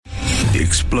The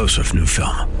explosive new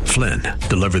film, Flynn,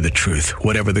 Deliver the Truth,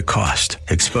 Whatever the Cost,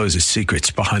 exposes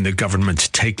secrets behind the government's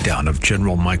takedown of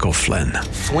General Michael Flynn.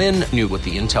 Flynn knew what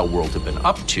the intel world had been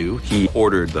up to. He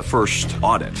ordered the first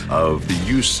audit of the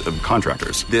use of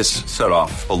contractors. This set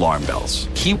off alarm bells.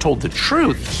 He told the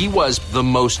truth. He was the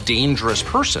most dangerous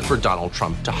person for Donald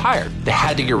Trump to hire. They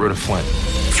had to get rid of Flynn.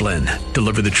 Flynn,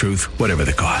 Deliver the Truth, Whatever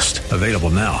the Cost. Available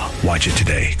now. Watch it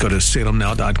today. Go to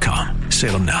salemnow.com.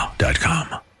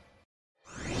 salemnow.com.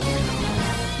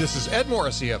 This is Ed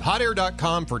Morrissey of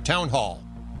HotAir.com for Town Hall.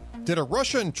 Did a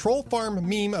Russian troll farm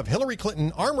meme of Hillary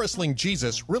Clinton arm wrestling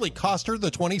Jesus really cost her the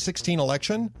 2016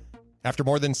 election? After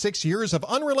more than 6 years of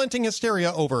unrelenting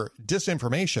hysteria over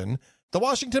disinformation, the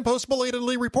Washington Post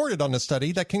belatedly reported on a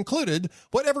study that concluded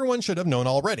what everyone should have known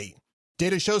already.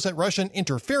 Data shows that Russian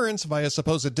interference via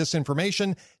supposed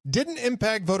disinformation didn't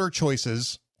impact voter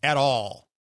choices at all.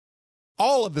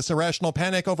 All of this irrational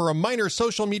panic over a minor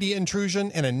social media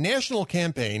intrusion in a national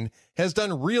campaign has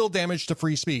done real damage to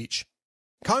free speech.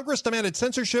 Congress demanded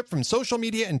censorship from social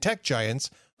media and tech giants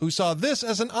who saw this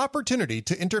as an opportunity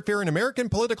to interfere in American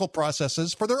political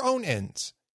processes for their own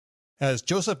ends. As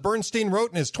Joseph Bernstein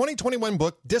wrote in his 2021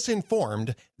 book,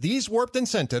 Disinformed, these warped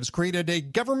incentives created a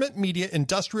government media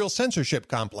industrial censorship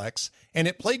complex, and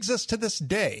it plagues us to this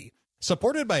day,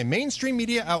 supported by mainstream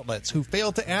media outlets who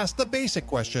failed to ask the basic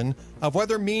question of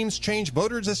whether memes change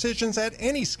voters' decisions at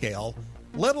any scale,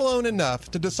 let alone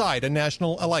enough to decide a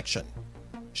national election.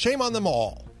 Shame on them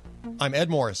all. I'm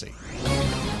Ed Morrissey.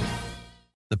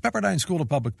 The Pepperdine School of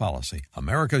Public Policy,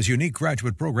 America's unique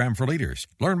graduate program for leaders.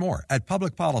 Learn more at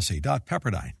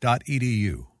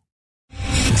publicpolicy.pepperdine.edu.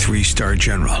 3-star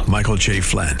General Michael J.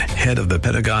 Flynn, head of the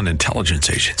Pentagon Intelligence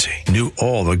Agency, knew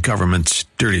all the government's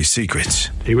dirty secrets.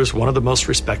 He was one of the most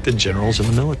respected generals in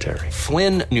the military.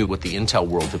 Flynn knew what the intel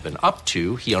world had been up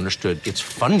to. He understood its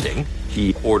funding.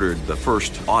 He ordered the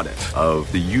first audit of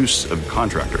the use of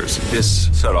contractors. This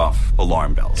set off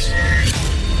alarm bells.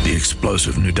 The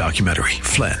explosive new documentary,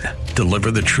 Flynn,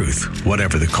 Deliver the Truth,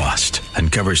 Whatever the Cost,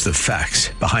 uncovers the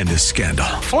facts behind this scandal.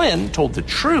 Flynn told the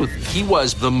truth. He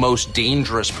was the most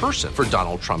dangerous person for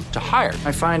Donald Trump to hire.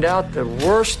 I find out the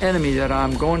worst enemy that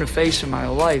I'm going to face in my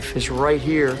life is right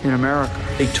here in America.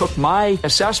 They took my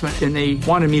assessment and they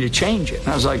wanted me to change it. And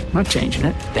I was like, I'm not changing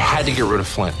it. They had to get rid of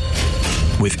Flynn.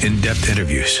 With in-depth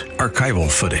interviews, archival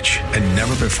footage, and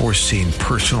never-before-seen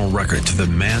personal records of the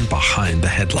man behind the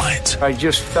headlines. I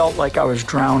just felt like I was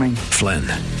drowning. Flynn,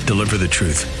 Deliver the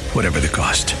Truth, Whatever the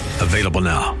Cost. Available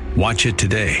now. Watch it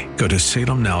today. Go to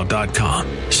salemnow.com.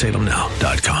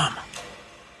 salemnow.com.